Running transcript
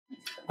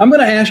I'm going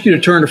to ask you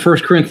to turn to 1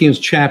 Corinthians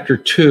chapter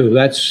 2.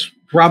 That's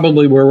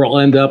probably where we'll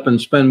end up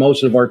and spend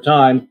most of our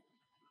time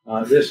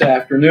this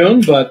afternoon,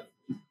 but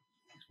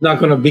not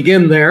going to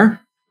begin there.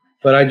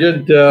 But I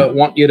did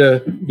want you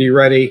to be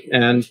ready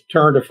and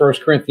turn to 1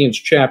 Corinthians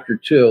chapter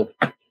 2.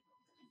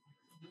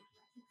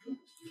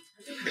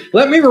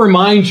 Let me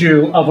remind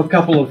you of a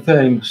couple of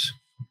things.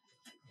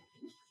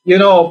 You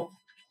know,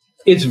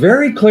 it's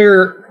very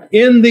clear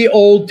in the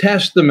Old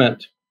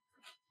Testament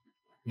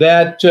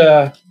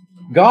that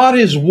God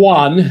is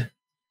one,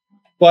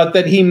 but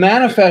that he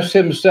manifests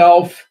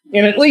himself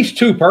in at least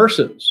two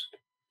persons.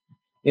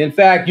 In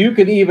fact, you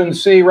could even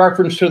see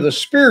reference to the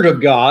Spirit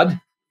of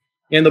God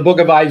in the book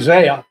of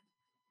Isaiah.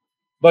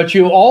 But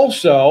you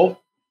also,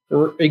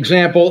 for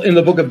example, in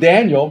the book of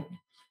Daniel,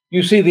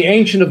 you see the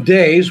Ancient of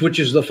Days, which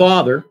is the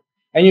Father,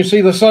 and you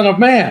see the Son of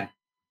Man,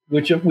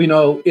 which we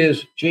know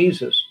is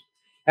Jesus.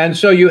 And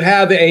so you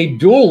have a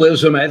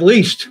dualism, at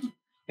least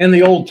in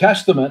the Old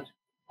Testament,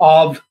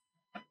 of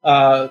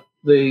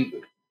the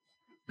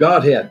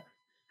Godhead.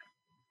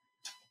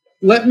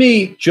 Let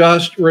me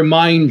just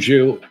remind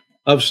you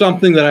of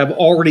something that I've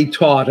already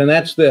taught, and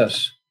that's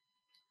this.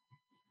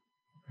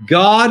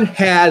 God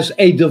has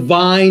a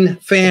divine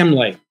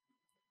family.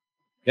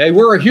 Okay,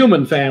 we're a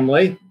human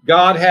family.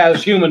 God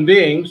has human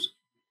beings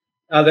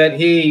that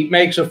he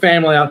makes a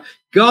family out.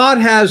 God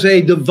has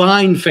a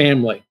divine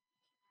family,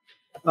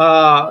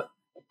 a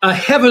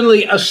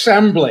heavenly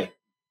assembly,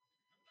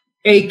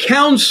 a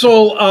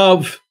council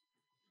of,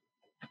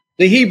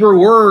 the Hebrew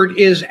word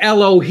is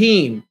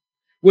Elohim,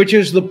 which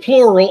is the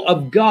plural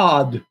of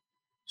God.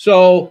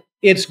 So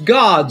it's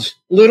God's,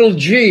 little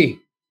g.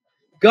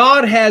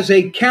 God has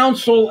a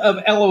council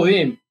of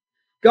Elohim.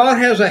 God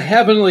has a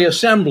heavenly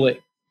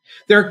assembly.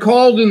 They're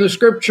called in the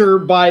scripture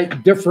by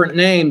different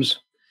names.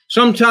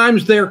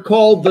 Sometimes they're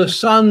called the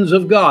sons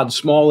of God,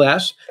 small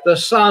s, the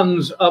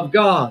sons of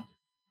God.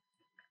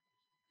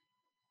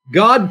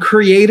 God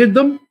created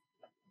them.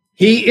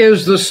 He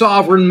is the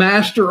sovereign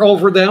master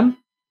over them.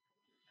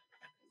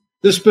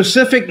 The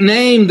specific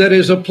name that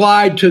is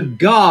applied to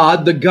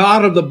God, the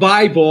God of the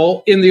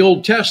Bible in the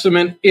Old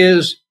Testament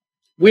is,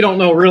 we don't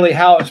know really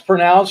how it's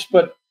pronounced,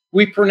 but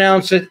we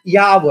pronounce it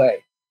Yahweh.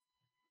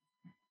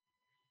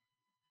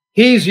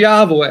 He's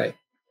Yahweh.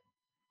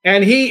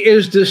 And he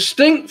is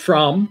distinct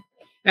from,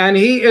 and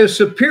he is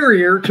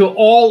superior to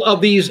all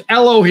of these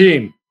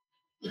Elohim,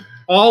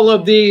 all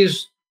of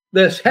these,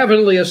 this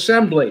heavenly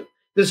assembly,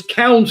 this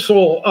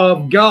council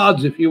of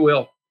gods, if you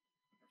will.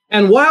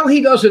 And while he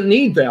doesn't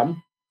need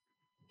them,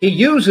 he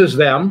uses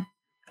them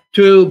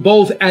to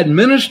both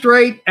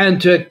administrate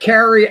and to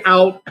carry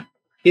out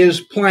his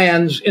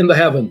plans in the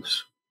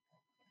heavens.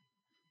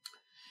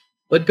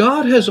 But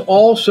God has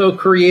also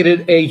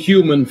created a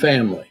human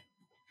family.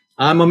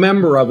 I'm a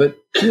member of it.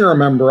 You're a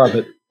member of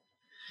it.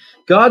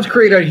 God's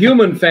created a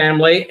human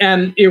family,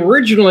 and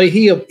originally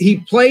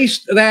he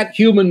placed that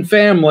human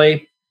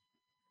family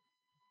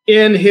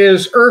in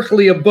his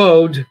earthly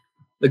abode,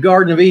 the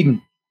Garden of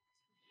Eden.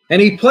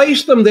 And he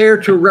placed them there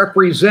to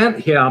represent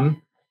him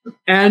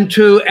and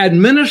to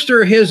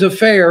administer his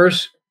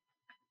affairs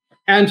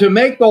and to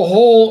make the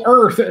whole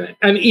earth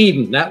an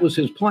Eden. That was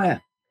his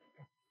plan.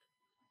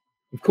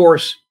 Of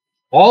course,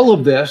 all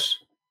of this,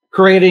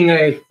 creating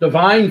a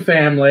divine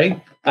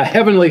family, a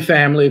heavenly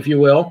family, if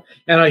you will,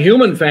 and a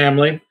human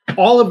family,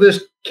 all of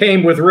this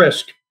came with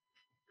risk.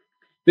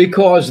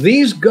 Because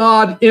these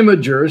God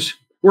imagers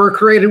were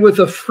created with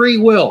a free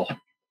will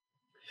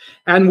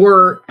and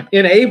were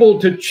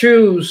enabled to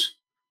choose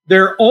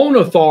their own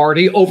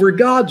authority over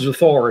God's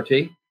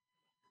authority.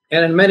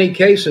 And in many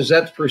cases,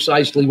 that's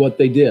precisely what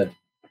they did.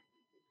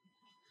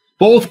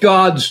 Both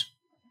God's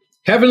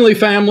heavenly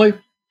family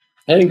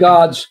and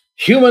God's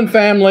human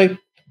family,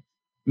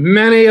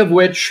 many of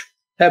which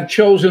have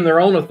chosen their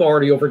own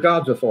authority over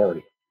God's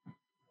authority.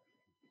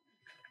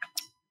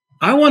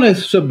 I want to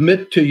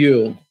submit to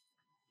you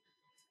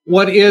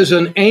what is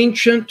an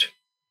ancient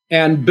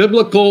and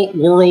biblical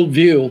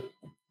worldview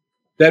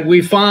that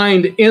we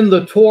find in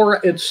the Torah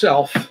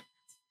itself.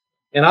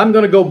 And I'm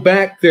going to go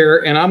back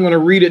there and I'm going to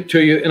read it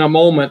to you in a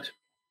moment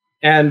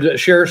and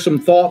share some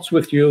thoughts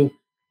with you,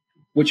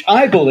 which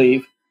I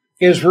believe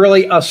is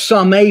really a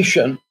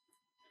summation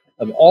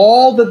of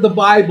all that the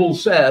Bible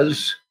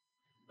says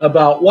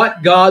about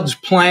what God's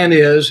plan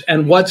is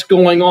and what's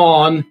going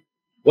on,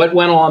 what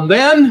went on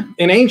then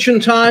in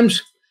ancient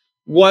times,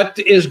 what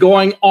is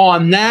going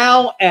on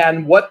now,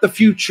 and what the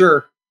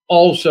future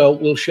also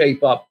will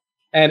shape up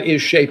and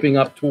is shaping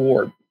up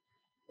toward.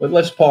 But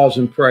let's pause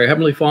and pray.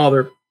 Heavenly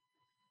Father,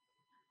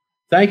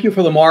 thank you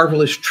for the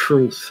marvelous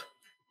truth,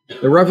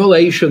 the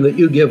revelation that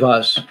you give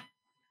us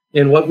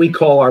in what we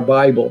call our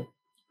Bible.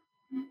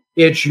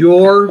 It's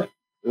your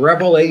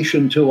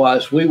revelation to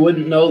us. We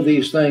wouldn't know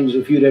these things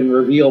if you didn't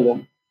reveal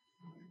them.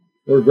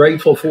 We're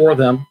grateful for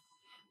them.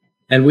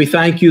 And we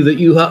thank you that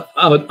you have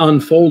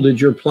unfolded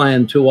your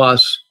plan to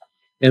us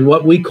in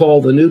what we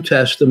call the New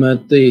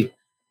Testament, the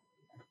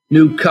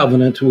New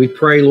Covenant. We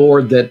pray,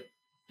 Lord, that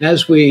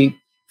as we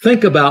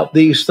think about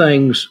these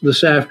things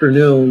this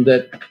afternoon,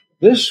 that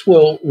this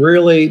will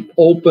really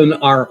open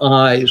our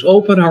eyes,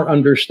 open our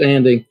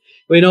understanding.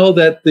 We know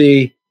that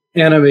the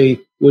enemy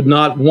would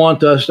not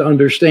want us to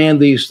understand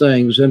these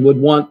things and would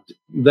want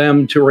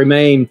them to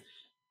remain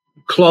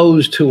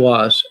closed to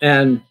us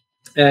and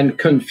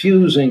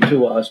confusing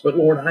to us. But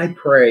Lord, I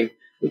pray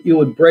that you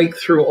would break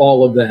through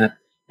all of that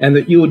and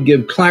that you would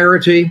give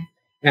clarity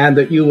and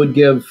that you would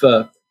give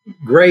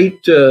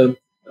great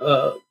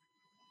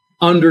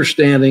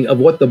understanding of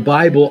what the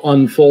Bible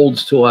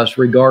unfolds to us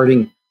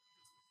regarding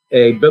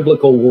a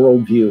biblical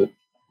worldview.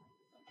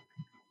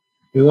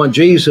 We want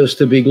Jesus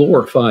to be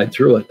glorified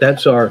through it.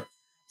 That's our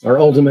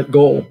ultimate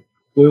goal.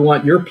 We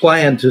want your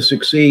plan to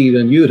succeed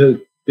and you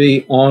to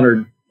be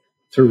honored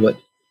through it.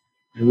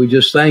 And we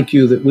just thank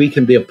you that we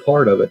can be a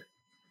part of it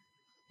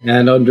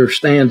and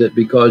understand it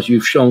because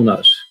you've shown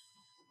us.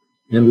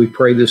 And we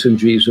pray this in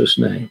Jesus'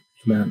 name.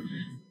 Amen.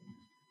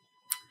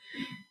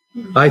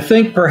 I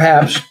think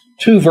perhaps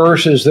two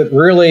verses that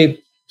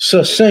really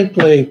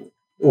succinctly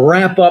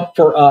wrap up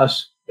for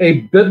us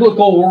a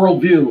biblical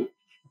worldview.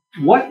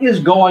 What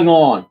is going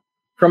on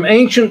from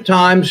ancient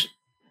times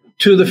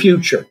to the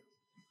future?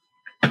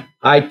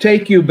 I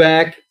take you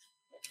back.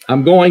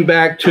 I'm going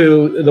back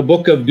to the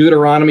book of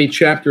Deuteronomy,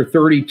 chapter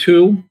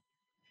 32,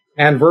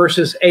 and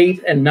verses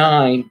 8 and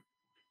 9.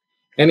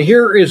 And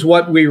here is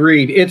what we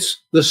read.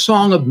 It's the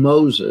Song of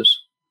Moses.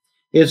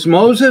 It's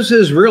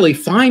Moses' really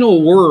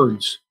final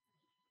words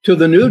to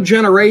the new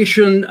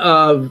generation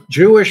of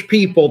Jewish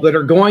people that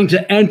are going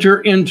to enter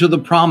into the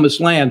promised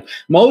land.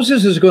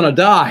 Moses is going to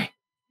die.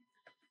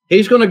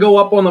 He's going to go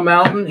up on the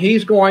mountain.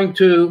 He's going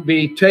to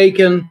be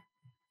taken,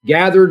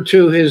 gathered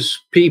to his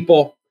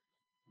people.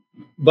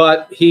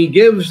 But he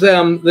gives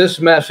them this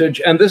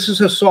message, and this is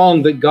a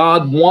song that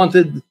God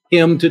wanted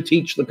him to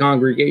teach the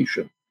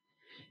congregation.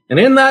 And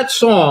in that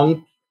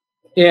song,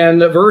 in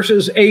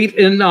verses 8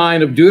 and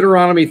 9 of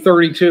Deuteronomy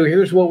 32,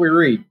 here's what we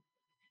read.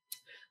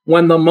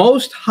 When the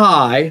Most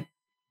High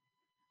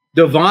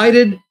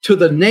divided to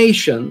the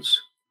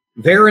nations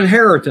their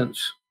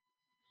inheritance,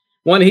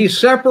 when he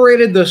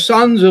separated the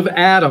sons of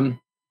Adam,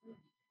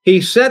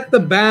 he set the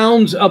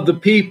bounds of the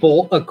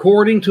people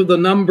according to the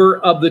number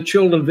of the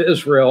children of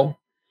Israel.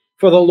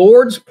 For the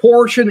Lord's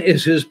portion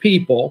is his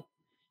people.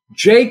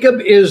 Jacob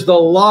is the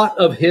lot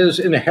of his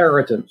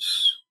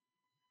inheritance.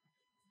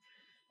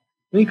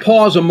 Let me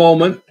pause a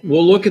moment.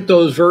 We'll look at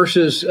those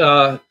verses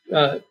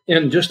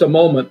in just a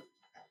moment.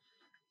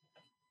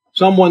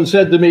 Someone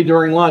said to me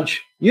during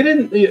lunch,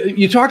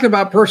 you talked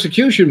about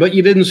persecution, but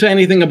you didn't say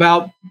anything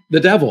about the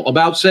devil,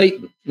 about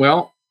Satan.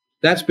 Well,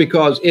 that's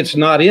because it's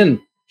not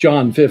in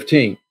John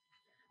 15.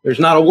 There's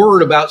not a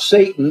word about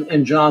Satan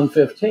in John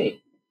 15.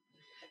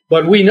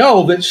 But we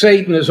know that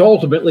Satan is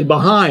ultimately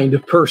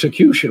behind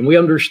persecution. We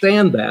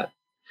understand that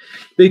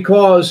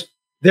because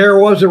there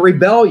was a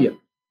rebellion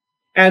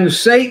and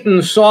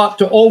Satan sought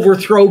to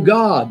overthrow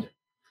God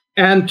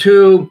and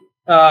to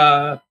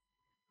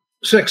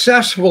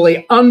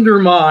successfully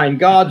undermine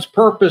God's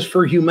purpose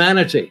for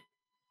humanity.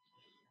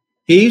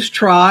 He's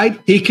tried,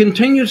 he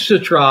continues to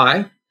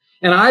try,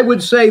 and I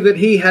would say that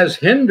he has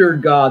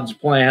hindered God's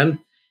plan,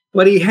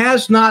 but he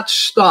has not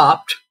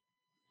stopped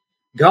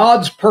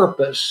God's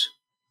purpose.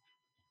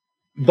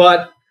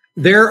 But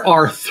there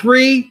are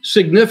three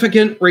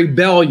significant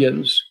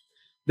rebellions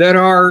that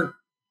are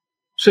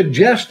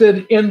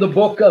suggested in the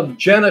book of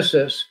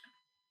Genesis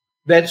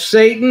that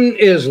Satan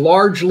is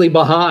largely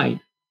behind.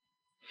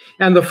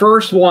 And the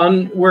first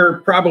one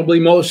we're probably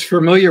most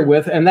familiar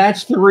with, and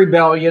that's the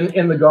rebellion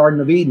in the Garden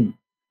of Eden.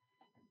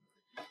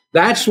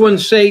 That's when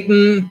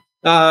Satan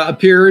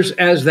appears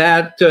as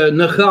that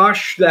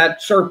Nachash,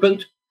 that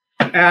serpent,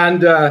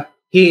 and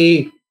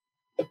he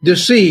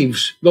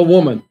deceives the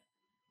woman.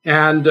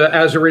 And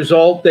as a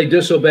result, they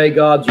disobey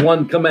God's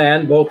one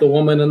command, both the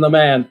woman and the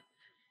man.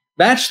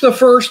 That's the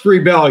first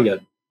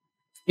rebellion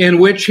in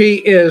which he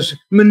is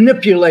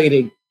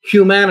manipulating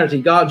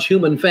humanity, God's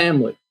human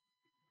family.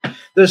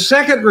 The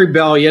second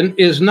rebellion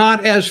is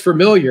not as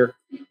familiar.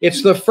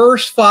 It's the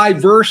first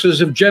 5 verses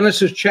of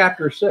Genesis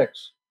chapter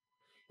 6.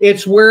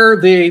 It's where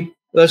the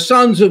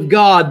sons of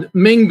God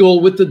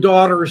mingle with the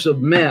daughters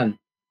of men.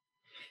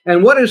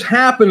 And what is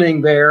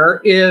happening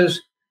there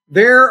is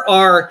there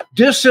are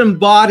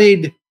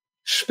disembodied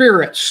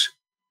spirits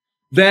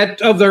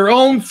that of their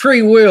own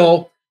free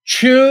will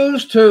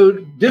choose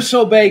to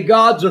disobey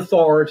God's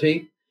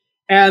authority,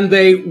 and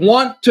they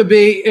want to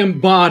be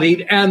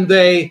embodied, and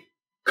they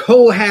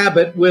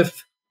cohabit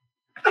with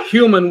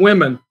human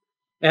women.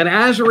 And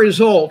as a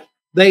result,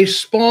 they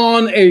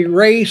spawn a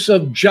race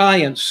of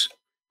giants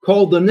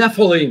called the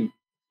Nephilim.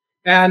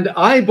 And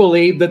I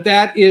believe that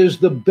that is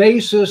the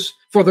basis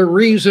for the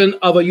reason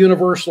of a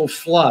universal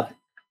flood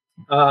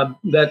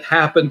that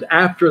happened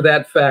after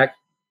that fact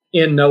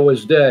in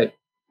Noah's day.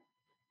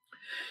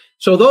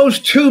 So those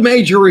two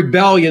major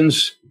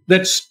rebellions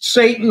that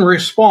Satan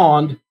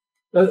spawned,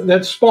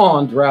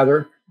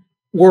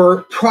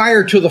 were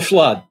prior to the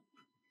flood.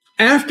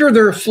 After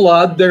their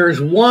flood,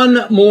 there's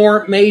one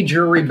more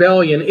major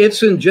rebellion.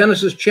 It's in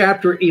Genesis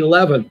chapter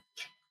 11.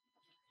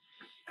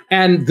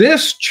 And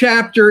this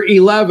chapter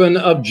 11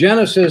 of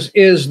Genesis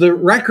is the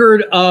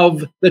record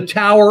of the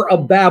Tower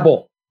of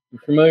Babel. You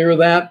familiar with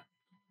that?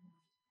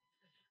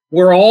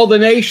 Where all the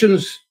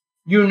nations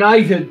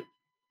united,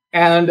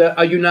 and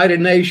a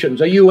United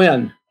Nations, a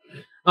UN,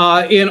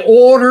 in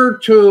order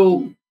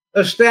to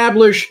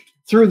establish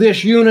through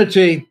this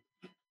unity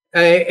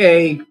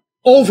a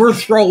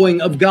overthrowing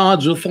of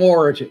God's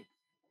authority.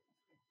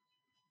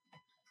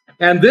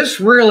 And this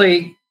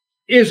really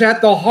is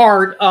at the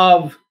heart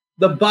of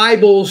the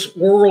Bible's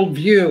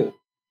worldview.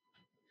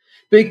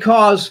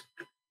 Because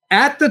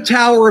at the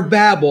Tower of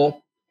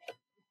Babel,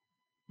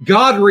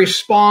 God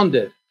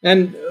responded.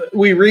 And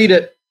we read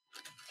it.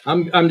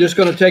 I'm just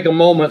going to take a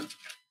moment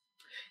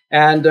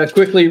and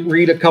quickly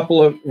read a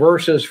couple of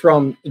verses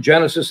from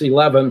Genesis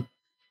 11.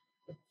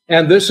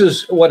 And this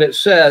is what it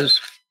says,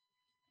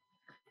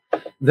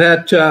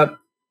 that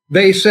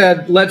they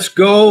said, let's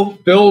go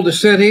build a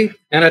city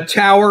and a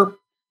tower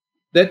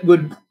that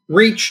would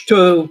reach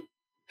to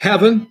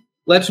heaven.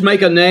 Let's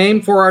make a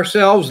name for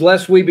ourselves,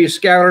 lest we be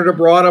scattered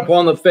abroad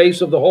upon the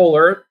face of the whole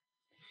earth.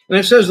 And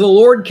it says, the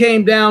Lord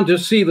came down to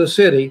see the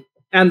city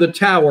and the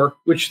tower,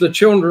 which the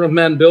children of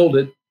men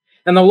builded.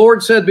 And the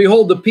Lord said,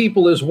 behold, the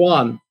people is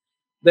one.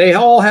 They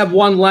all have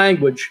one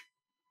language.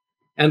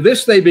 And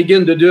this they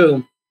begin to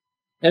do.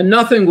 And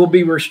nothing will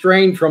be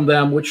restrained from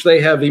them, which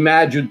they have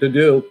imagined to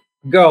do.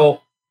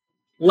 Go,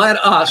 let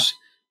us.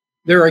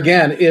 There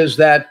again is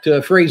that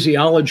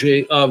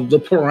phraseology of the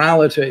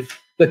plurality,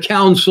 the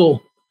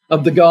council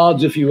of the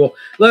gods, if you will.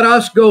 Let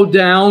us go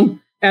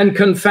down and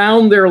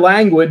confound their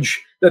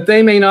language, that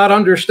they may not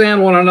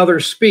understand one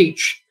another's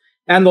speech.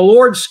 And the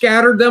Lord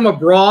scattered them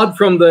abroad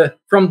from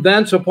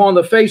thence upon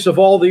the face of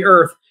all the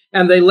earth,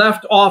 and they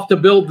left off to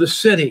build the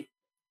city.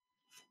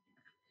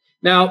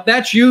 Now,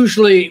 that's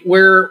usually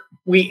where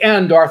we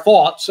end our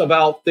thoughts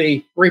about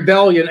the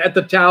rebellion at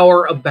the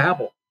Tower of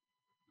Babel.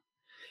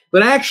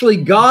 But actually,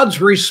 God's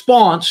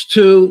response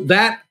to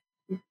that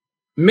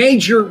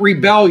major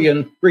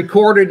rebellion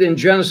recorded in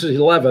Genesis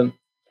 11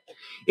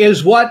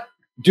 is what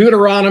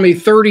Deuteronomy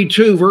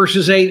 32,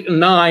 verses 8 and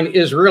 9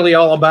 is really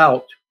all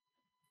about.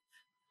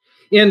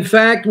 In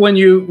fact, when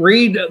you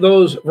read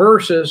those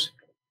verses,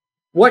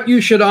 what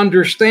you should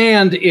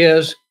understand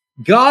is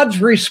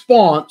God's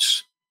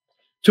response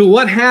to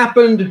what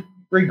happened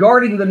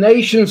regarding the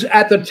nations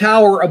at the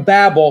Tower of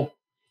Babel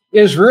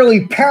is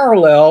really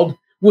paralleled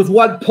with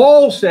what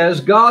Paul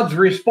says God's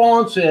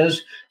response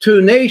is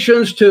to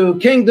nations, to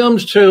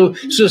kingdoms, to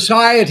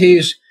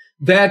societies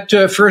that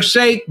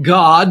forsake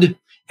God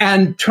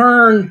and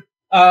turn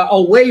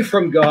away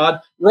from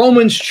God.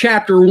 Romans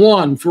chapter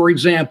 1, for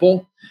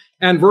example,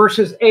 and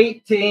verses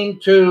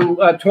 18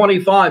 to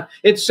 25.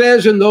 It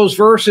says in those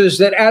verses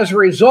that as a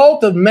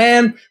result of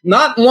man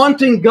not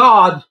wanting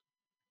God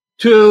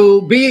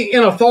to be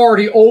in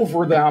authority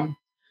over them,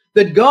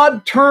 that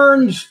God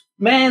turns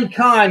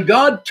mankind,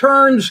 God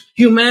turns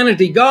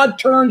humanity, God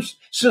turns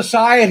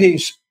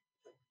societies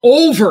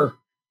over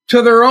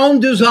to their own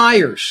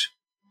desires.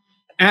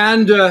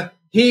 And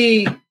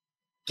he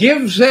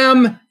gives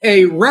them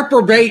a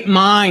reprobate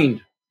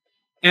mind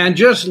and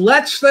just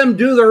lets them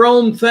do their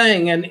own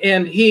thing.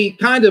 And he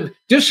kind of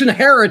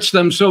disinherits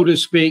them, so to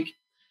speak,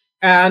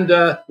 and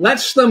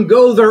lets them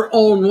go their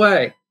own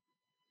way.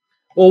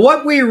 Well,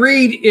 what we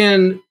read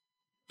in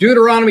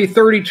Deuteronomy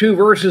 32,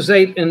 verses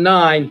 8 and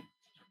 9,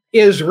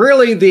 is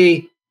really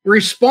the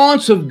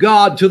response of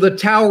God to the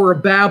Tower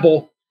of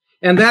Babel.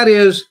 And that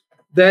is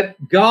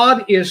that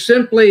God is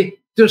simply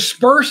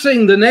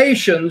dispersing the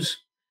nations,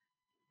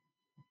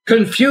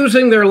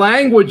 confusing their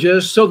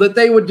languages so that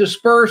they would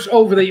disperse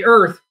over the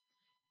earth.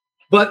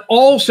 But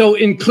also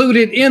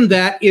included in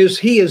that is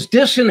he is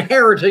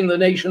disinheriting the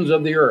nations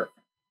of the earth.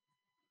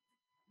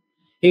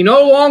 He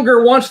no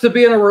longer wants to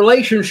be in a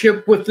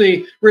relationship with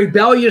the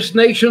rebellious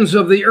nations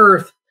of the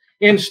earth.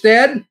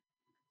 Instead,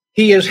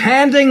 he is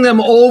handing them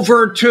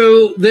over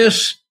to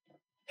this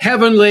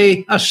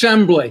heavenly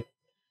assembly,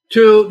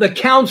 to the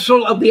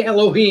council of the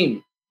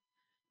Elohim.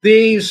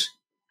 These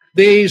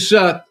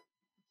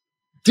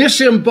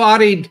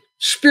disembodied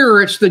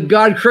spirits that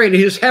God created,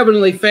 his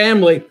heavenly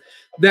family,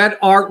 that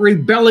are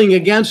rebelling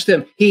against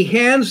him. He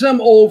hands them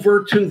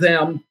over to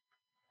them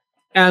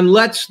and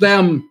lets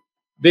them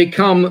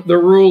become the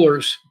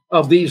rulers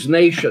of these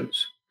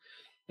nations.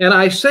 And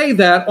I say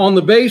that on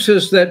the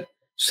basis that,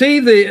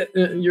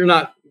 you're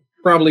not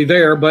probably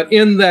there, but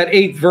in that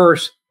 8th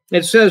verse,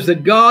 it says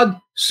that God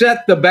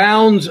set the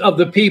bounds of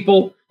the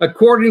people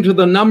according to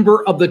the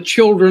number of the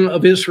children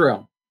of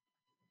Israel.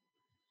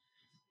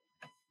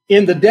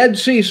 In the Dead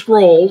Sea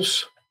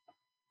Scrolls,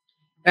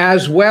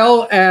 as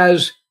well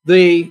as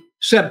the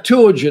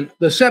Septuagint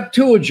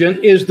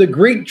is the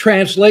Greek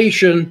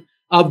translation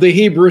of the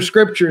Hebrew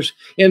scriptures.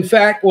 In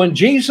fact, when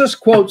Jesus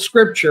quotes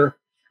scripture,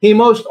 he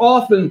most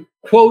often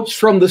quotes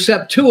from the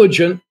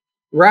Septuagint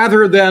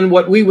rather than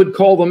what we would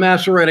call the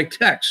Masoretic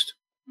text.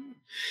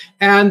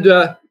 And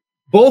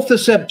both the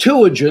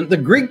Septuagint, the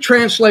Greek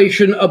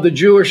translation of the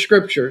Jewish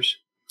scriptures,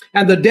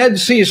 and the Dead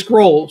Sea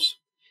Scrolls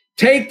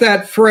take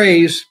that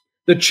phrase,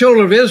 the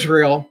children of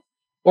Israel,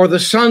 or the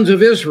sons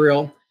of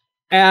Israel,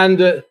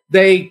 and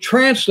they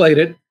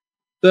translated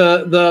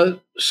the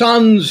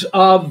sons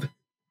of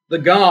the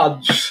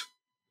gods,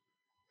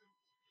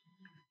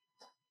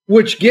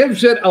 which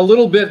gives it a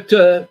little bit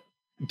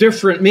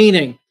different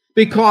meaning.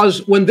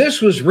 Because when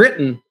this was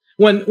written,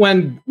 when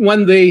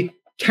the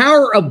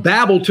Tower of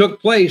Babel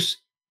took place,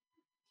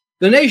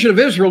 the nation of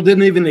Israel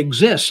didn't even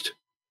exist.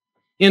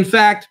 In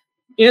fact,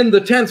 in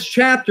the 10th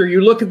chapter,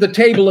 you look at the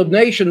table of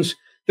nations,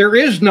 there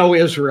is no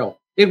Israel.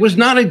 It was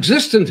not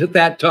existent at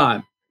that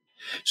time.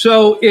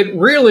 So it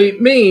really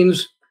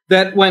means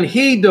that when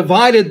he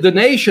divided the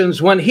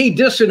nations, when he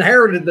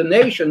disinherited the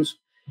nations,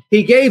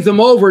 he gave them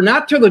over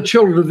not to the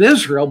children of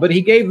Israel, but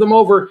he gave them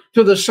over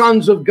to the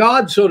sons of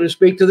God, so to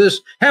speak, to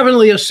this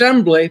heavenly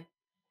assembly,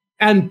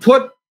 and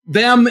put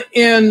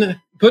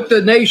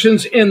the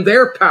nations in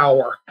their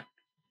power.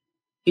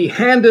 He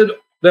handed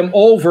them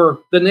over,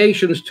 the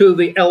nations, to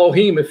the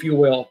Elohim, if you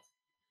will,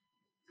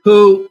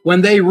 who,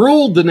 when they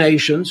ruled the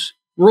nations,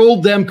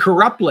 ruled them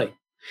corruptly.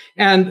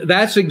 And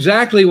that's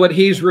exactly what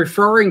he's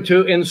referring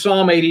to in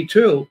Psalm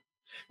 82,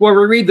 where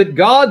we read that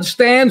God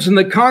stands in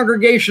the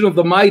congregation of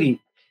the mighty.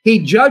 He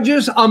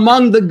judges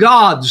among the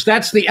gods.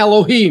 That's the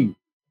Elohim.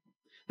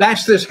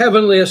 That's this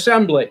heavenly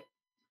assembly.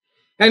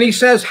 And he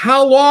says,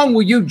 how long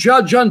will you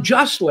judge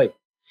unjustly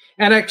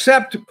and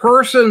accept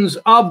persons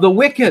of the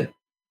wicked?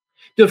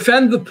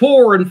 Defend the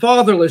poor and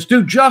fatherless.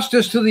 Do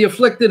justice to the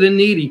afflicted and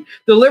needy.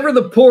 Deliver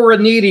the poor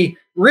and needy.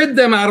 Rid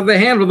them out of the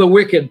hand of the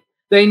wicked.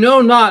 They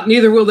know not,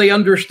 neither will they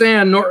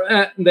understand,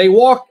 nor they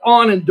walk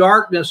on in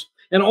darkness,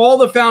 and all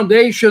the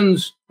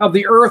foundations of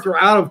the earth are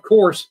out of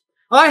course.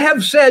 I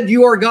have said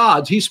you are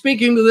gods. He's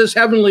speaking to this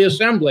heavenly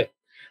assembly.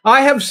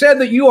 I have said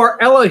that you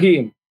are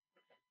Elohim,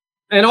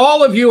 and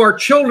all of you are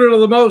children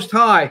of the Most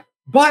High.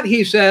 But,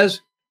 he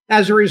says,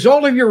 as a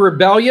result of your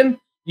rebellion,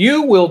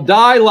 you will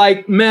die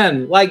like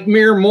men, like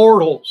mere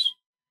mortals,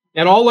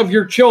 and all of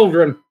your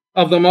children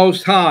of the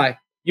Most High.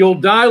 You'll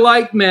die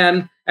like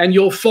men, and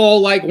you'll fall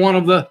like one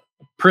of the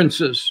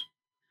princes.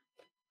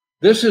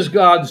 This is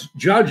God's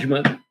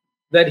judgment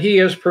that he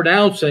is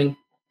pronouncing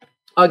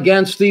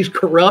against these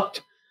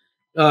corrupt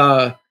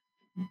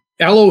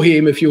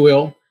Elohim, if you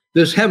will,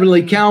 this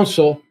heavenly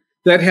council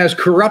that has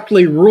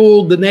corruptly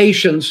ruled the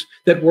nations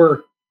that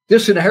were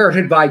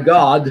disinherited by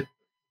God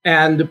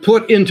and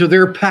put into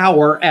their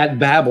power at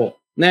Babel.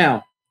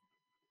 Now,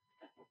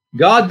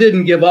 God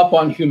didn't give up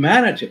on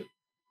humanity,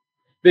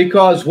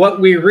 because what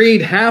we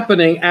read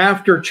happening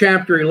after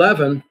chapter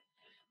 11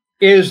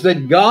 is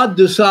that God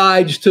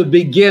decides to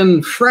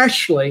begin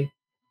freshly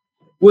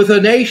with a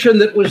nation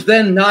that was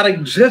then not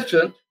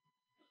existent.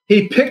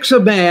 He picks a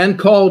man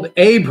called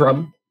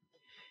Abram,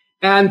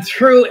 and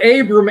through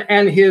Abram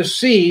and his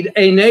seed,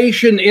 a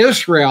nation,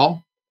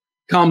 Israel,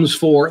 comes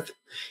forth.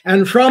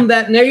 And from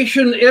that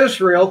nation,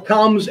 Israel,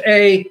 comes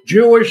a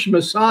Jewish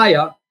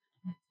Messiah,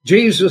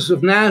 Jesus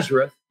of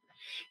Nazareth.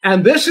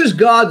 And this is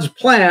God's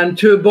plan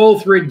to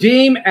both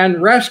redeem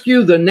and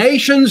rescue the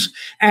nations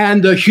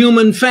and the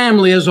human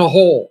family as a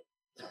whole.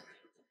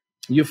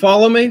 You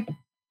follow me?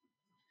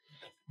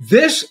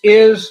 This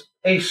is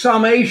a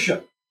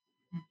summation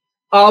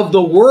of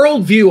the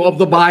worldview of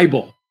the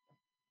Bible.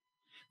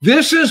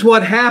 This is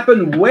what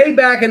happened way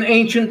back in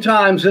ancient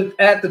times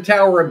at the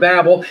Tower of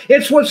Babel.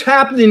 It's what's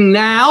happening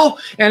now,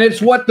 and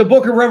it's what the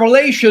book of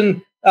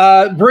Revelation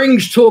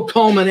brings to a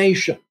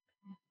culmination.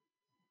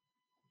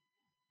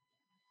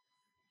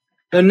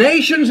 The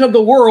nations of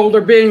the world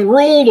are being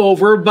ruled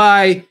over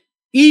by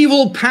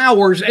evil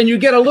powers, and you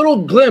get a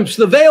little glimpse.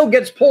 The veil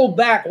gets pulled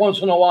back once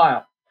in a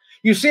while.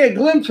 You see a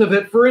glimpse of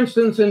it, for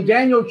instance, in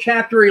Daniel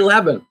chapter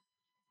 11,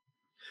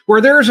 where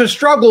there's a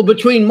struggle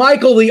between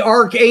Michael the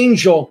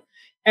archangel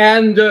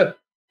and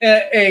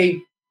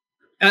a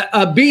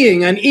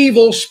being, an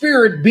evil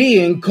spirit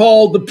being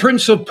called the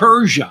Prince of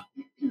Persia.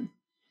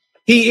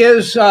 He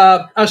is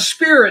a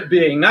spirit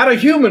being, not a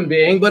human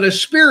being, but a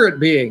spirit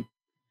being.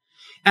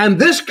 And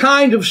this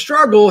kind of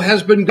struggle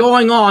has been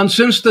going on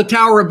since the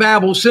Tower of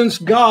Babel, since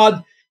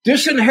God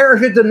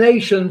disinherited the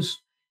nations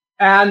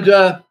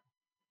and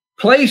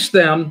placed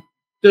them,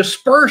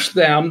 dispersed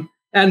them,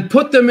 and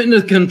put them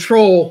into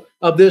control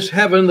of this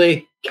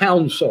heavenly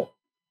council.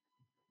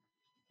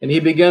 And he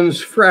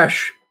begins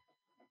fresh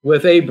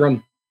with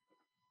Abram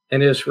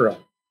and Israel.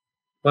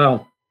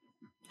 Well,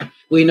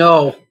 we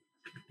know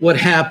what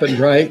happened,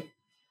 right?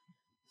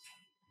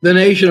 The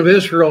nation of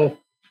Israel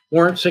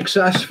weren't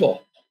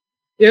successful.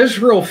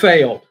 Israel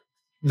failed.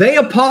 They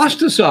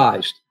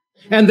apostatized,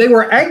 and they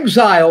were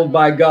exiled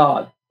by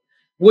God,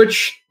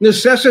 which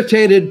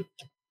necessitated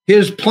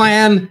his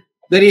plan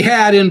that he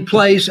had in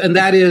place, and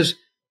that is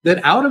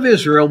that out of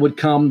Israel would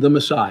come the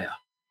Messiah.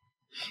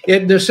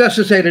 It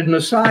necessitated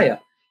Messiah.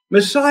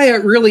 Messiah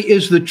really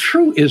is the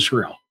true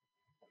Israel.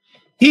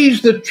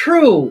 He's the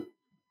true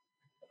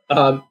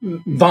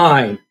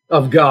vine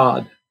of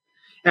God.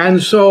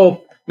 And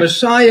so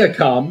Messiah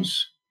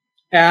comes,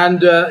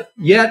 and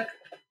yet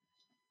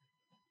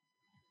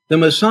the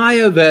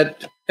Messiah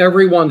that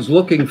everyone's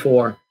looking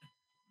for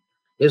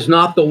is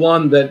not the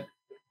one that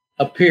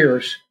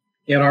appears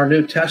in our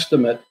New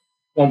Testament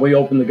when we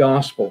open the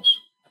Gospels.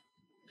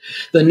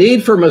 The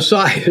need for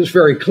Messiah is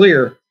very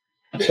clear,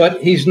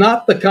 but he's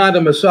not the kind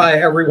of Messiah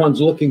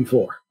everyone's looking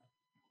for.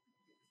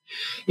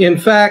 In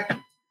fact,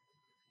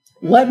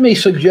 let me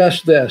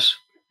suggest this,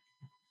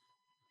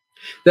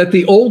 that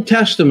the Old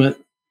Testament,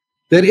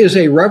 that is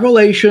a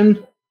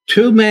revelation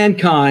to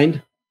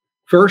mankind,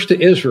 first to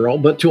Israel,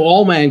 but to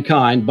all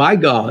mankind by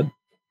God,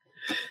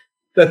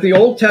 that the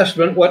Old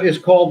Testament, what is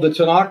called the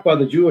Tanakh by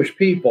the Jewish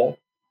people,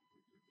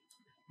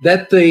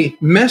 that the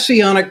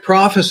messianic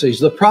prophecies,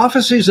 the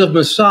prophecies of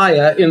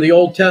Messiah in the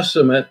Old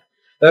Testament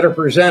that are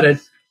presented,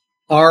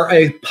 are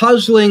a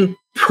puzzling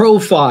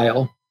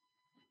profile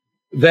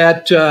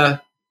that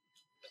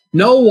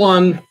no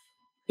one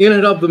in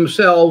and of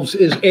themselves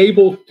is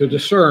able to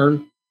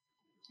discern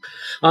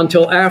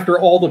until after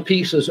all the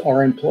pieces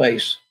are in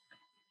place.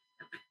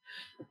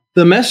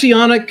 The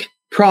messianic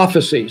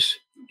prophecies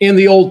in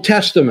the Old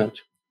Testament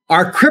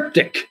are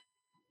cryptic,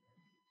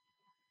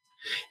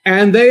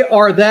 and they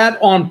are that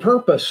on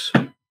purpose.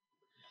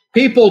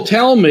 People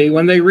tell me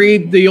when they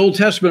read the Old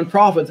Testament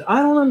prophets,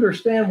 I don't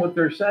understand what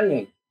they're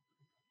saying.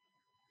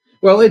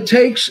 Well, it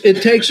takes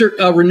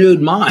a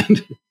renewed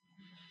mind.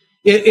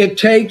 It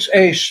takes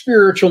a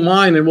spiritual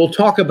mind, and we'll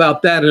talk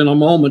about that in a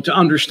moment to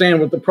understand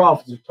what the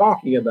prophets are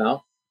talking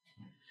about.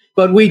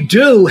 But we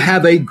do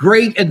have a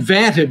great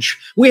advantage.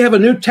 We have a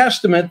New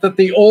Testament that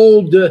the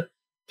Old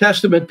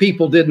Testament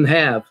people didn't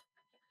have.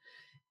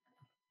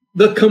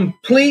 The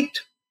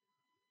complete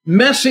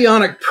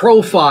messianic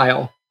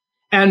profile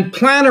and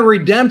plan of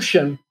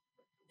redemption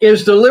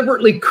is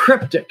deliberately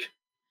cryptic.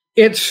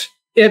 It's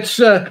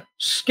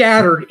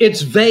scattered,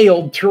 it's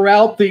veiled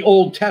throughout the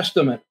Old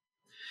Testament.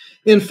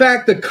 In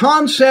fact, the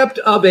concept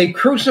of a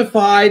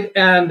crucified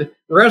and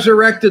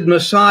resurrected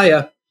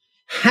Messiah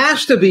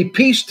has to be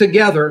pieced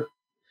together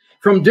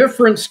from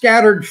different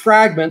scattered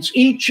fragments,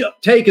 each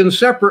taken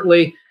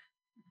separately.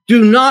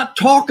 Do not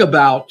talk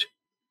about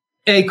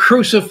a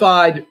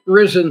crucified,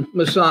 risen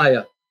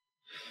Messiah.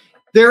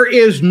 There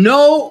is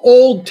no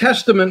Old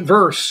Testament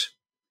verse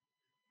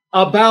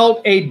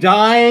about a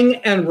dying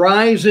and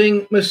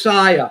rising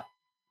Messiah.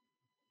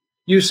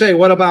 You say,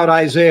 what about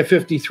Isaiah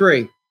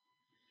 53?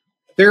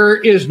 There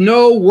is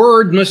no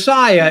word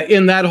Messiah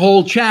in that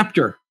whole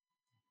chapter.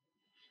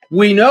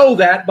 We know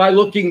that by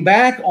looking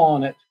back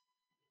on it,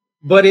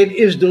 but it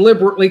is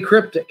deliberately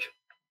cryptic.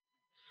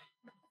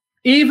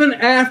 Even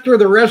after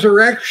the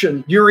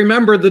resurrection, you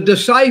remember the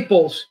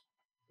disciples,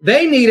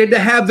 they needed to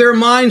have their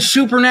minds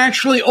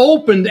supernaturally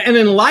opened and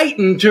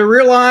enlightened to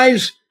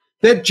realize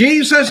that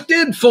Jesus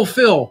did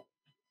fulfill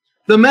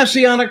the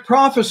messianic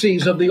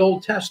prophecies of the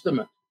Old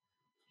Testament.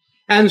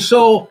 And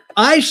so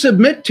I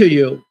submit to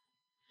you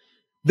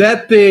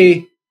that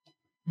the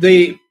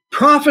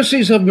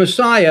prophecies of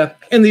Messiah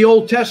in the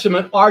Old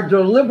Testament are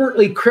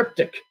deliberately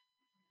cryptic,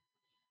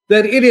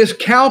 that it is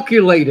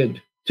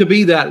calculated to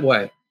be that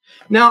way.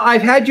 Now,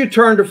 I've had you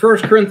turn to 1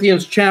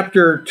 Corinthians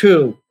chapter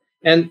 2,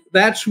 and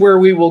that's where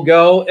we will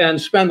go and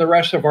spend the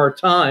rest of our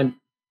time.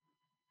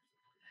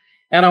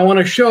 And I want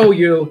to show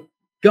you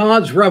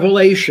God's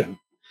revelation.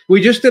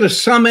 We just did a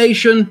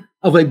summation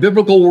of a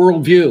biblical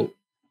worldview.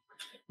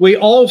 We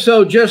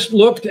also just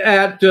looked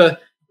at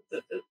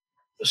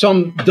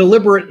some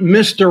deliberate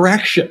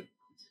misdirection,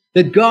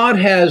 that God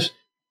has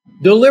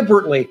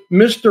deliberately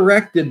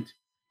misdirected.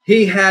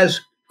 He has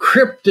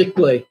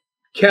cryptically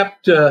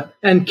kept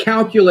and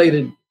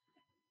calculated.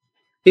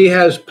 He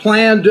has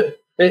planned,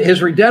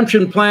 his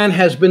redemption plan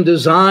has been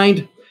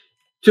designed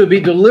to be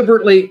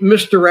deliberately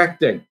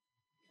misdirecting,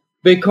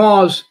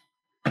 because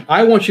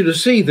I want you to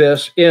see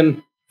this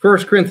in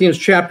 1 Corinthians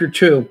chapter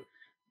 2.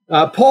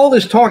 Paul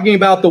is talking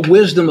about the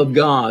wisdom of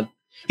God.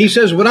 He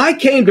says, when I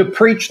came to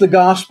preach the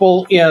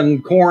gospel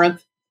in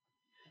Corinth,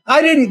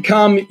 I didn't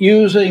come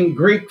using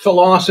Greek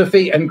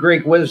philosophy and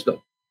Greek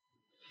wisdom.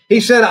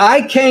 He said,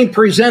 I came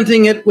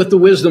presenting it with the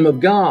wisdom of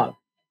God.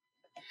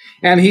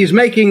 And he's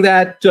making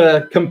that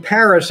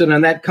comparison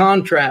and that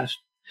contrast,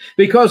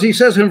 because he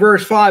says in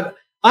verse 5,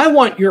 I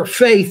want your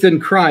faith in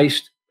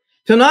Christ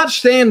to not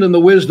stand in the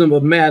wisdom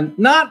of men,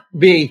 not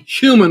be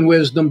human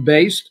wisdom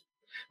based,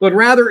 but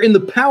rather in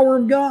the power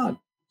of God.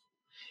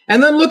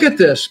 And then look at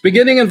this,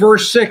 beginning in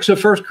verse 6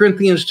 of 1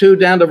 Corinthians 2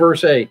 down to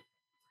verse 8.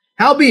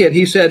 Howbeit,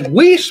 he said,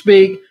 we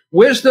speak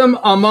wisdom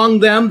among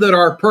them that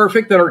are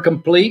perfect, that are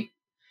complete,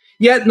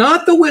 yet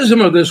not the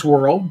wisdom of this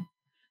world,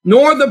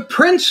 nor the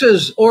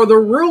princes or the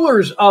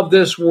rulers of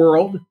this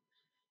world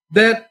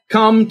that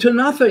come to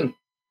nothing.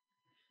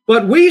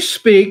 But we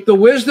speak the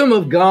wisdom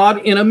of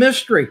God in a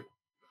mystery,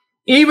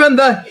 even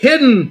the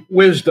hidden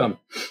wisdom,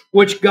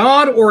 which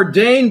God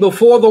ordained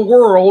before the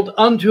world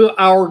unto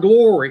our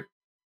glory.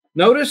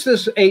 Notice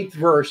this 8th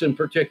verse in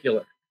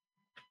particular.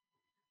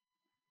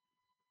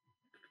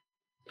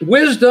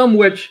 Wisdom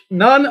which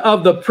none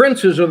of the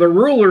princes or the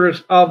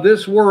rulers of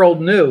this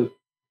world knew.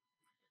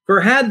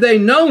 For had they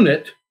known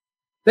it,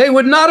 they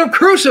would not have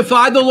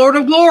crucified the Lord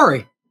of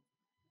glory.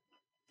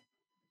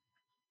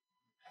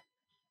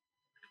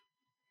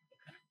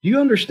 Do you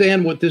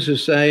understand what this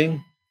is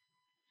saying?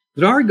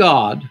 That our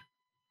God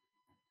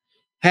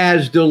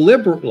has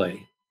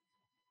deliberately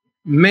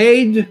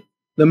made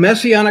the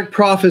messianic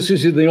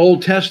prophecies of the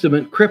Old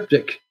Testament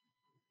cryptic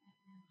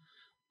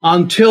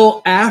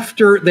until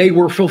after they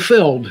were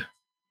fulfilled,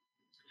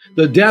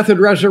 the death and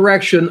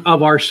resurrection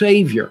of our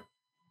Savior.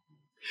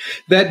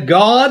 That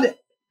God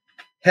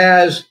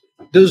has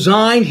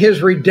designed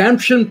his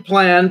redemption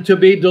plan to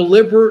be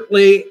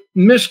deliberately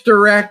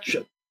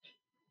misdirection.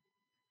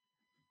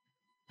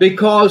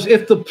 Because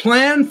if the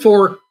plan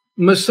for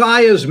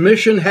Messiah's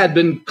mission had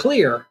been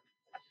clear,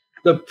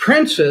 the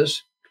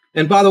princes,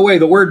 and by the way,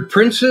 the word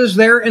princes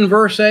there in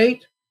verse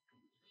 8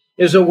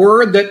 is a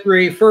word that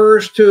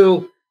refers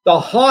to the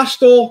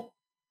hostile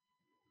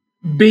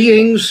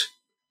beings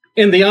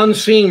in the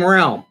unseen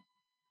realm,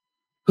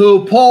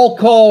 who Paul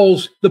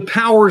calls the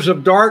powers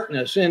of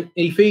darkness in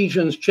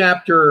Ephesians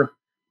chapter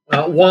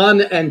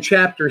 1 and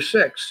chapter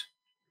 6.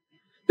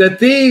 That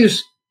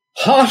these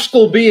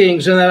hostile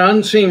beings in that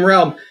unseen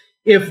realm,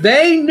 if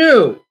they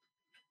knew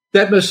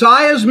that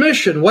Messiah's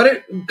mission, what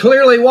it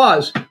clearly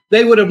was,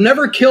 they would have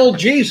never killed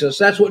Jesus.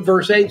 That's what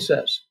verse 8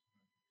 says.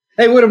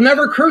 They would have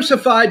never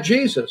crucified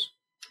Jesus,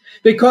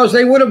 because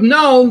they would have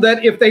known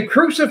that if they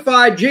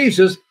crucified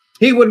Jesus,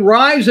 he would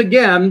rise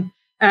again,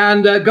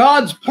 and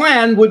God's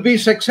plan would be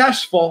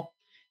successful,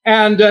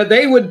 and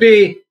they would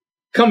be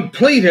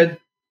completed,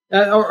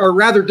 or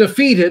rather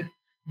defeated,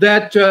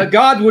 that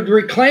God would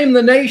reclaim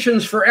the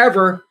nations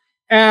forever,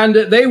 and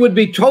they would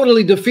be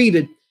totally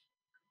defeated.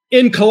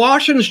 In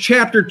Colossians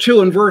chapter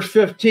 2 and verse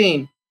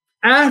 15,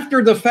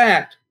 after the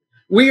fact,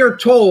 we are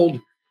told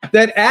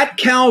that at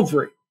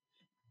Calvary,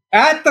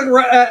 at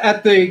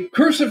the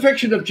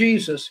crucifixion of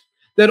Jesus,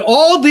 that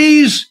all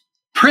these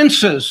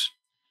princes,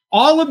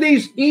 all of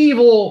these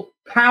evil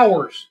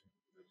powers,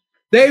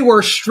 they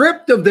were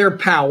stripped of their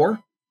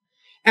power,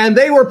 and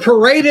they were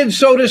paraded,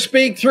 so to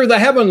speak, through the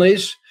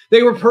heavenlies.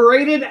 They were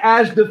paraded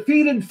as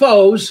defeated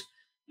foes.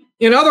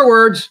 In other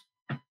words,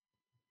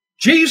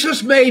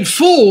 Jesus made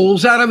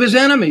fools out of his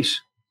enemies.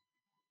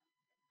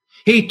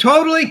 He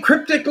totally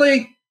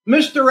cryptically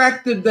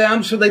misdirected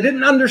them so they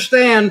didn't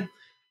understand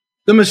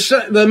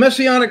the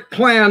messianic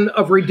plan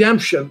of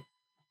redemption,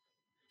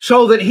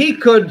 so that he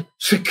could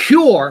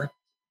secure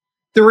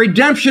the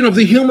redemption of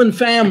the human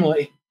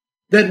family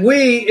that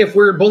we, if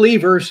we're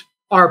believers,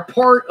 are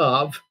part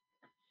of.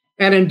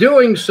 And in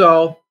doing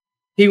so,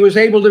 he was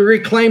able to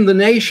reclaim the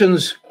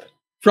nations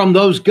from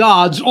those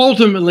gods.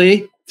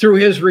 Ultimately, through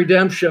his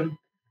redemption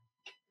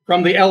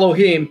from the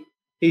Elohim,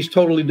 he's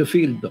totally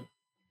defeated them.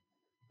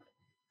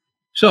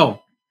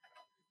 So,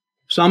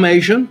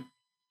 summation,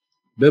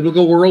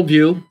 biblical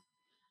worldview.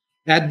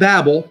 At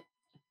Babel,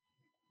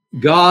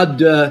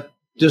 God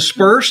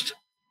dispersed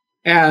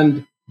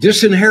and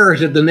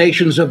disinherited the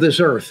nations of this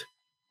earth.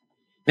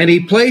 And he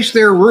placed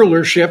their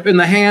rulership in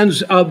the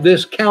hands of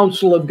this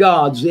council of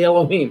gods, the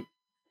Elohim.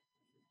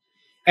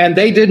 And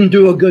they didn't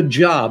do a good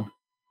job.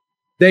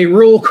 They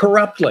rule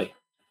corruptly.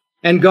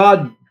 And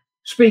God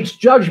speaks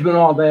judgment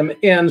on them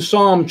in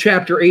Psalm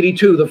chapter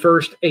 82, the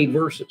first 8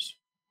 verses.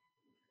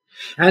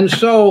 And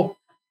so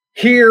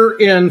here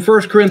in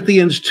 1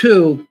 Corinthians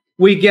 2,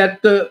 we get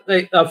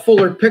a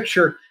fuller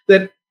picture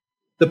that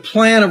the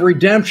plan of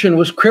redemption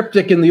was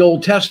cryptic in the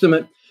Old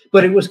Testament,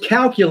 but it was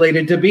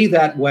calculated to be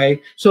that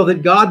way so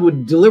that God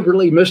would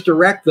deliberately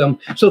misdirect them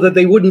so that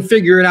they wouldn't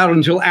figure it out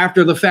until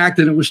after the fact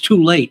that it was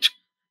too late,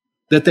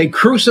 that they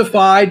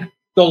crucified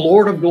the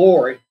Lord of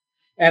glory.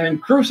 And in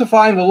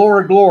crucifying the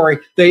Lord of glory,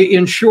 they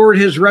ensured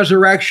his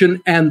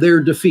resurrection and their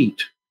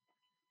defeat.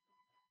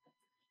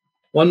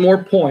 One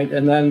more point,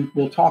 and then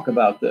we'll talk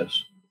about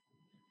this.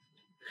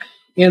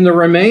 In the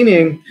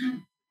remaining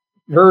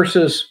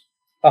verses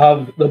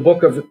of the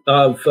book of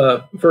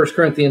 1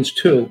 Corinthians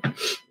 2,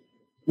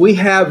 we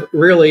have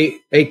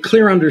really a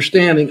clear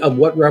understanding of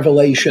what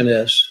revelation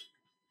is.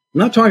 I'm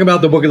not talking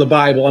about the book of the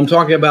Bible. I'm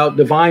talking about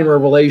divine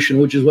revelation,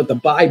 which is what the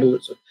Bible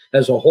is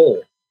as a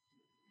whole.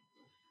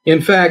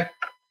 In fact,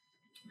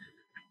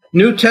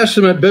 New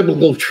Testament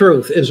biblical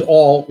truth is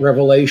all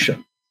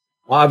revelation.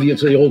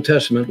 Obviously, Old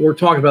Testament. We're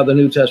talking about the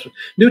New Testament.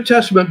 New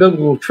Testament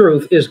biblical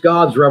truth is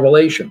God's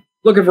revelation.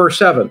 Look at verse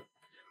 7.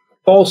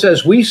 Paul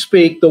says, we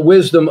speak the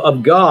wisdom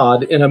of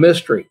God in a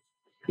mystery,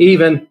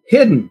 even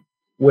hidden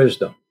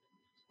wisdom,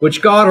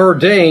 which God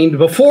ordained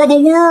before the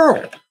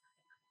world.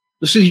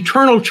 This is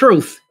eternal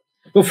truth.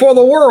 Before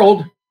the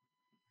world,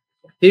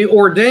 he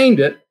ordained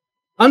it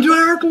unto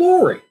our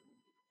glory.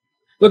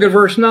 Look at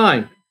verse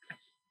 9.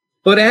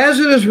 But as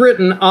it is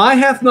written, eye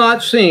hath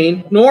not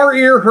seen, nor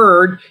ear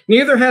heard,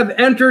 neither have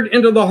entered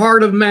into the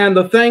heart of man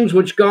the things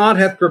which God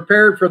hath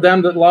prepared for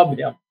them that love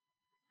him.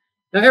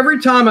 Now,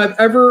 every time I've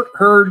ever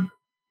heard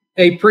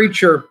a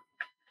preacher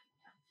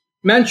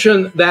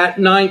mention that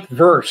 9th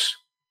verse,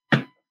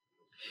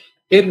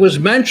 it was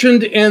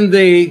mentioned in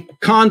the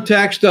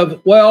context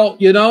of, well,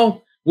 you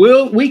know,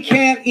 we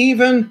can't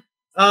even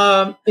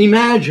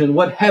imagine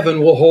what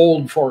heaven will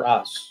hold for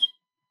us.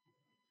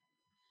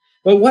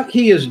 But what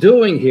he is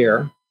doing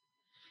here,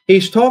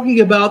 he's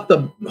talking about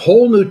the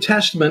whole New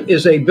Testament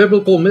is a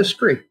biblical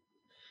mystery.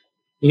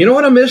 You know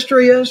what a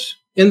mystery is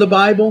in the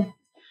Bible?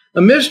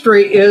 A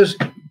mystery is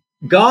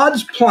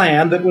God's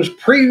plan that was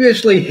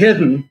previously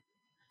hidden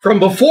from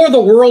before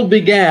the world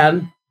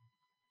began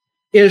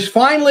is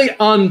finally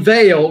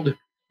unveiled.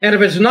 And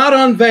if it's not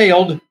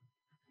unveiled,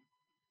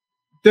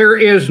 there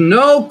is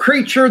no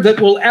creature that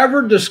will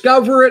ever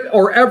discover it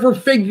or ever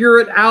figure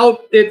it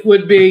out. It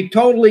would be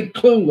totally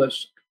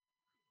clueless.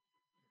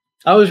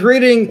 I was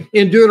reading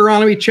in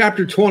Deuteronomy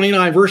chapter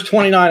 29, verse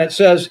 29, it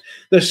says,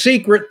 the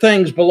secret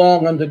things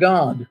belong unto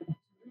God.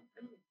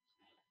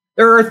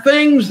 There are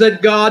things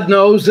that God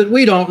knows that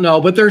we don't know,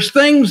 but there's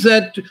things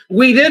that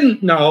we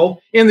didn't know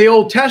in the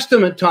Old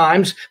Testament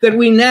times that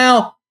we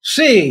now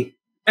see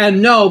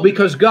and know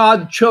because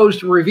God chose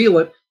to reveal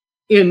it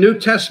in New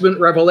Testament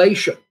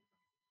revelation.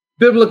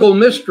 Biblical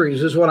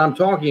mysteries is what I'm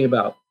talking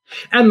about.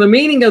 And the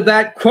meaning of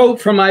that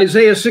quote from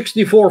Isaiah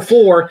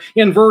 64:4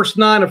 in verse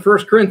 9 of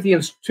 1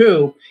 Corinthians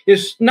 2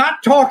 is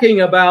not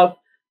talking about,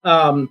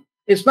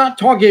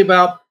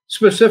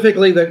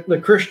 specifically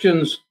the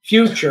Christian's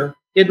future.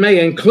 It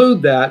may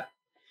include that,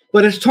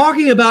 but it's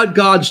talking about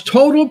God's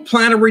total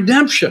plan of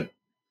redemption.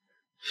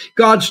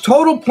 God's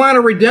total plan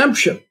of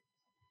redemption.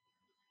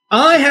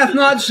 Eye hath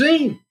not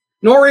seen,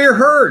 nor ear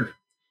heard,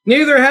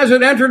 neither has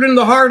it entered into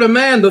the heart of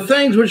man, the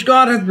things which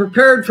God hath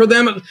prepared for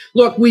them.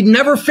 Look, we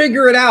never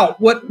figure it out.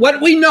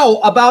 What we know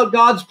about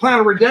God's plan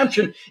of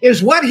redemption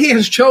is what he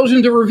has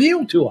chosen to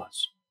reveal to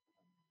us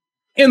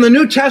in the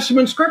New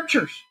Testament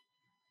scriptures.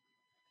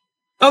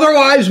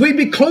 Otherwise, we'd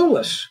be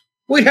clueless.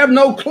 We'd have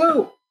no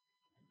clue.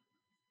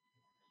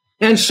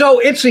 And so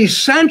it's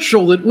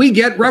essential that we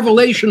get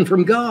revelation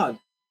from God.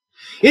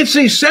 It's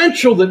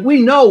essential that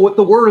we know what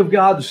the Word of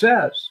God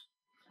says.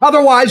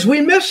 Otherwise, we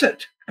miss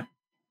it.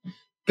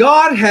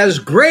 God has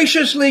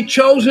graciously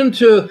chosen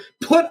to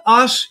put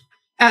us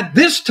at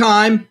this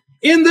time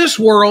in this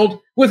world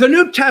with a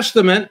New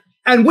Testament,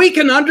 and we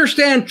can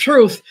understand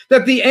truth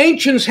that the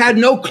ancients had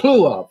no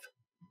clue of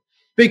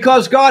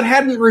because God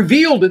hadn't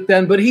revealed it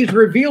then, but he's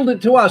revealed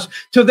it to us.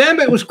 To them,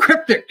 it was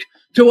cryptic.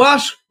 To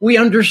us, we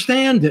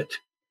understand it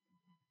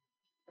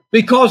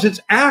because it's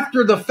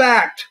after the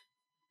fact.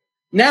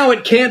 Now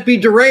it can't be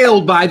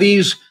derailed by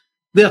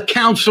the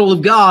council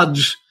of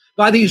gods,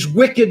 by these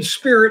wicked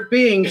spirit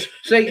beings,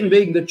 Satan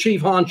being the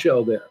chief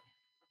honcho there.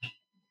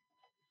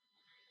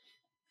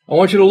 I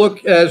want you to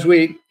look as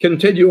we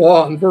continue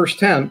on, verse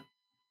 10.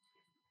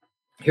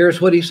 Here's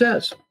what he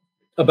says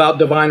about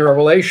divine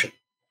revelation,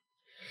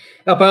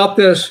 about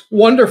this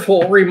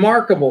wonderful,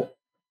 remarkable,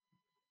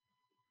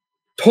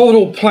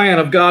 total plan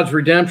of God's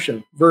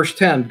redemption. Verse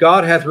 10,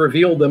 God hath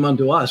revealed them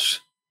unto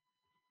us.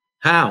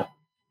 How?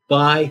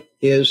 By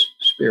his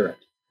Spirit.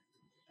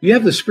 You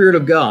have the Spirit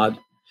of God.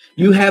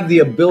 You have the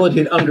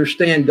ability to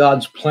understand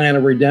God's plan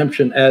of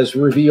redemption as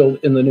revealed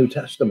in the New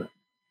Testament.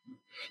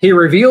 He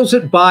reveals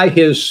it by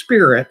his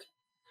Spirit.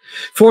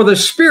 For the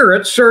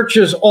Spirit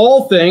searches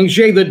all things,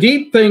 yea, the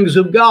deep things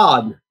of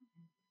God.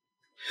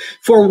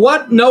 For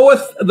what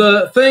knoweth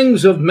the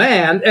things of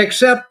man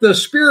except the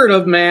Spirit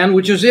of man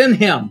which is in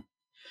him?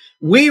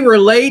 We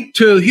relate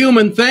to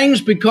human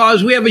things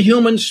because we have a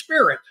human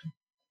spirit.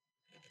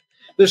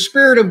 The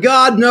Spirit of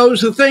God knows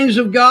the things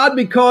of God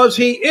because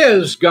he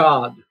is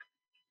God.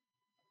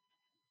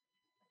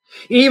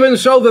 Even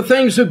so, the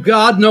things of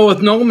God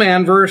knoweth no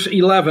man, verse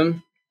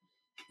 11.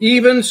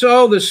 Even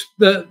so,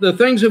 the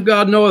things of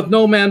God knoweth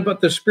no man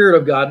but the Spirit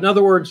of God. In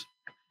other words,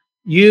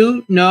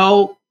 you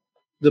know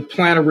the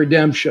plan of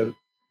redemption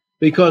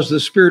because the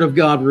Spirit of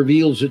God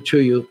reveals it to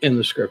you in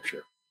the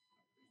Scripture.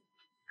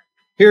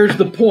 Here's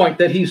the point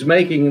that he's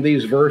making in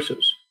these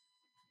verses.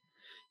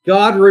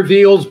 God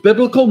reveals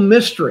biblical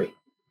mystery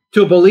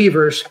to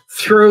believers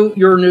through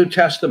your New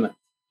Testament.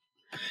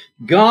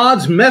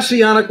 God's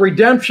messianic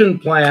redemption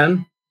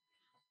plan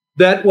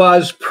that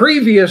was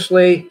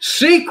previously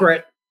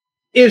secret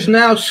is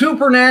now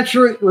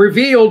supernaturally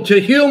revealed to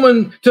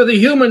the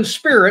human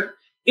spirit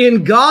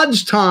in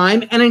God's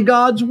time and in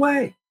God's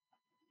way.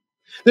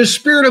 The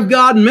Spirit of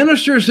God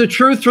ministers the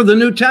truth through the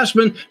New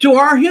Testament to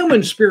our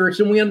human spirits,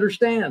 and we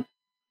understand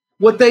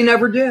what they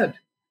never did.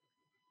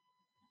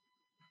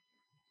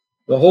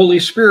 The Holy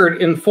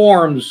Spirit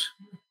informs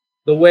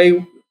the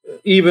way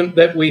even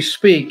that we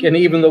speak and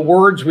even the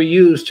words we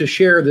use to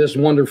share this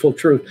wonderful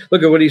truth.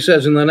 Look at what he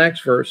says in the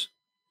next verse.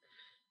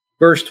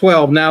 Verse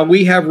 12, now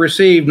we have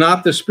received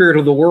not the spirit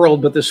of the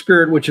world, but the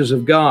Spirit which is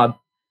of God,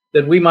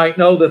 that we might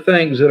know the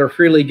things that are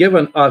freely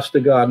given us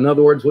to God. In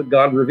other words, what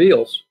God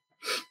reveals.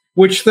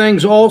 Which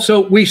things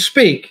also we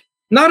speak,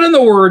 not in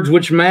the words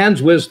which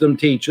man's wisdom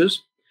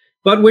teaches,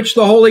 but which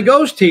the Holy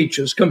Ghost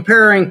teaches,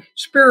 comparing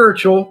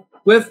spiritual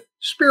with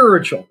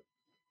spiritual.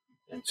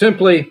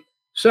 Simply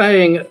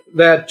saying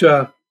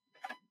that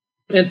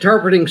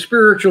interpreting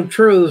spiritual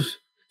truths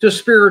to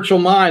spiritual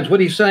minds,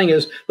 what he's saying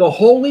is the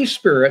Holy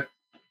Spirit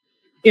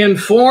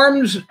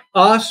informs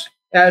us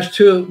as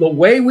to the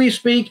way we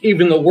speak,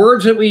 even the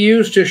words that we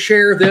use to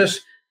share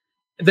this,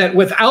 that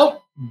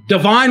without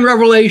divine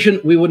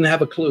revelation, we wouldn't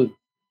have a clue.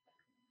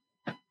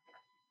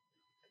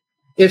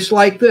 It's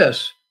like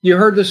this. You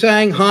heard the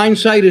saying,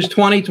 hindsight is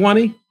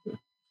 20/20?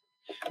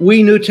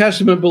 we New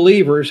Testament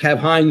believers have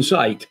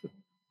hindsight.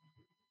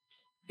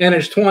 And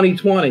it's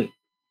 2020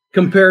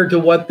 compared to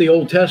what the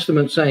Old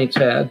Testament saints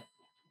had.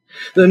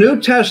 The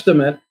New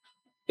Testament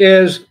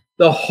is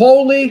the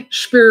Holy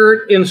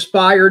Spirit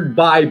inspired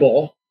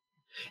Bible.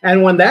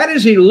 And when that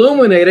is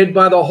illuminated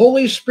by the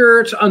Holy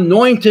Spirit's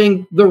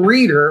anointing the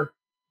reader,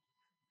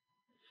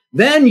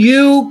 then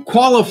you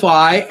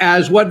qualify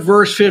as what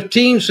verse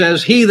 15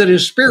 says, he that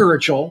is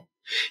spiritual.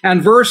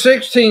 And verse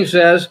 16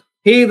 says,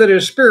 he that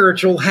is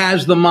spiritual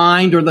has the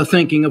mind or the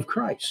thinking of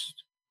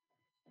Christ.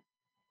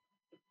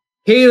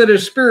 He that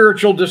is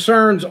spiritual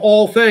discerns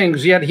all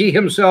things, yet he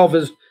himself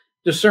is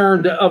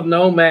discerned of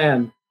no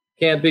man.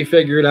 Can't be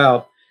figured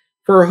out.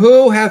 For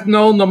who hath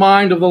known the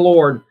mind of the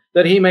Lord,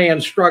 that he may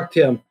instruct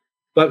him?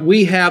 But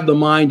we have the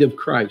mind of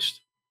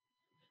Christ.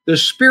 The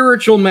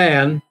spiritual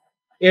man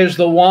is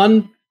the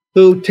one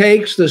who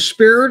takes the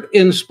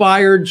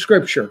Spirit-inspired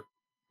Scripture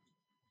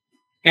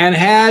and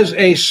has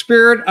a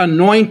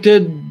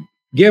Spirit-anointed,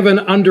 given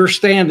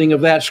understanding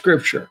of that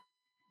Scripture.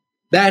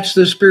 That's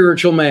the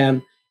spiritual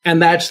man,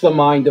 and that's the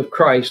mind of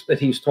Christ that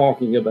he's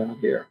talking about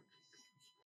here.